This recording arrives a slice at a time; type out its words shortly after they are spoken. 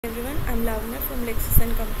Everyone, I'm Lavanya from Lexis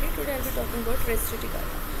 & Company. Today I'll be talking about Res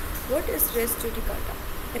Judicata. What is Res Judicata?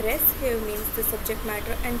 Res here means the subject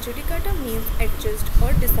matter and Judicata means adjudged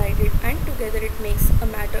or decided, and together it makes a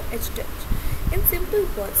matter adjudged. In simple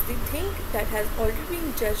words, the thing that has already been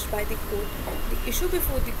judged by the court, the issue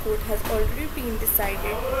before the court has already been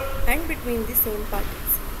decided and between the same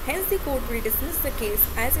parties. Hence, the court will dismiss the case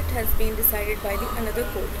as it has been decided by the another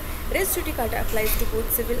court. Res Judicata applies to both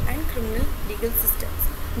civil and criminal legal systems.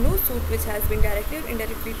 No suit which has been directly or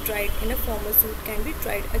indirectly tried in a former suit can be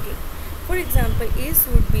tried again. For example, A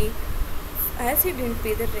sued B as he didn't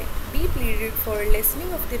pay the rent. B pleaded for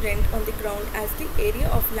lessening of the rent on the ground as the area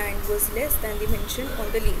of land was less than the mentioned on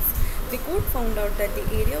the lease. The court found out that the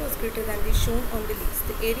area was greater than the shown on the lease.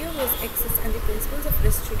 The area was excess and the principles of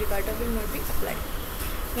Res Judicata will not be applied.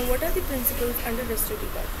 Now, what are the principles under Res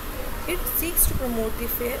Judicata? It seeks to promote the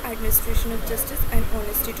fair administration of justice and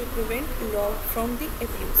honesty to prevent law from the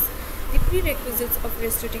abuse. The prerequisites of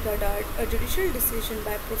Res Judicata are a judicial decision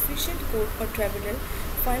by proficient court or tribunal,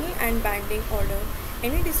 final and binding order,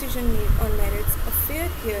 any decision made on merits, a fair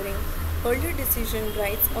hearing, earlier decision,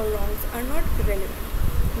 rights or wrongs are not relevant.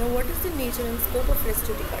 Now, what is the nature and scope of Res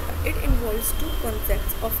Judicata? It involves two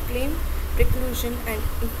concepts of claim preclusion and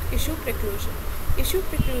issue preclusion. Issue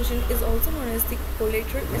preclusion is also known as the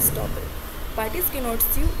collateral estoppel. Parties cannot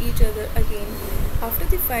sue each other again after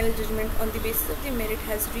the final judgment on the basis of the merit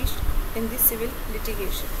has reached in the civil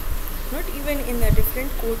litigation, not even in a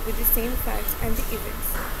different court with the same facts and the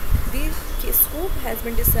events. The scope has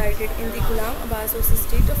been decided in the Ghulam Abbas v.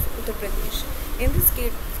 State of Uttar Pradesh. In this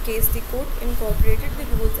case, the court incorporated the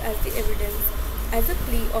rules as the evidence as a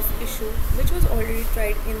plea of issue which was already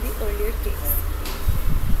tried in the earlier case.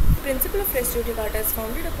 The principle of Res Judicata is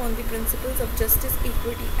founded upon the principles of justice,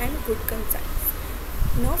 equity and good conscience.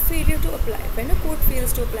 Now, failure to apply. When a court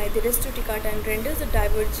fails to apply the Res Judicata and renders a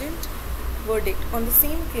divergent verdict on the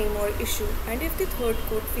same claim or issue, and if the third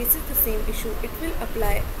court faces the same issue, it will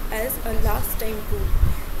apply as a last time rule.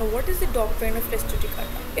 Now, what is the doctrine of Res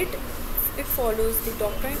Judicata? It follows the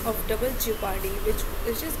doctrine of double jeopardy,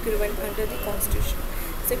 which is given under the Constitution.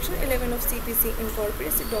 Section 11 of CPC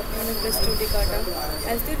incorporates the doctrine of Res Judicata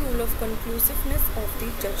as the rule of conclusiveness of the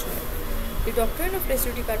judgment. The doctrine of Res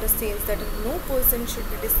Judicata states that no person should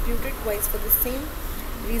be disputed twice for the same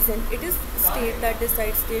reason. It is state that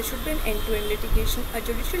decides there should be an end-to-end litigation. A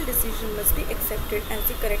judicial decision must be accepted as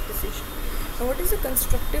the correct decision. Now, what is a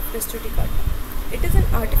constructive Res Judicata? It is an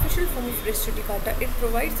artificial form of Res Judicata. It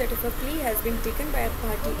provides that if a plea has been taken by a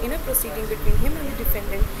party in a proceeding between him and the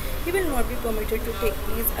defendant, he will not be permitted to take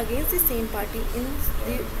pleas against the same party in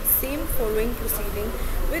the same following proceeding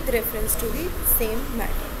with reference to the same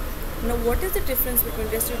matter. Now, what is the difference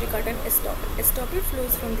between Res Judicata and estoppel? Estoppel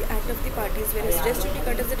flows from the act of the parties, whereas Res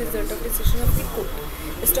Judicata is the result of decision of the court.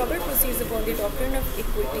 Estoppel proceeds upon the doctrine of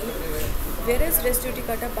equity, whereas Res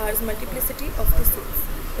Judicata bars multiplicity of the suits.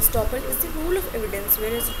 Estoppel is the rule of evidence,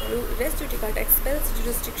 whereas Res Judicata expels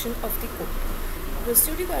jurisdiction of the court. Res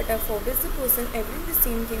Judicata forbids the person ever the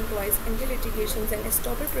same thing twice in the litigations, and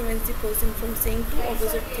estoppel prevents the person from saying two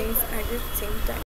opposite things at the same time.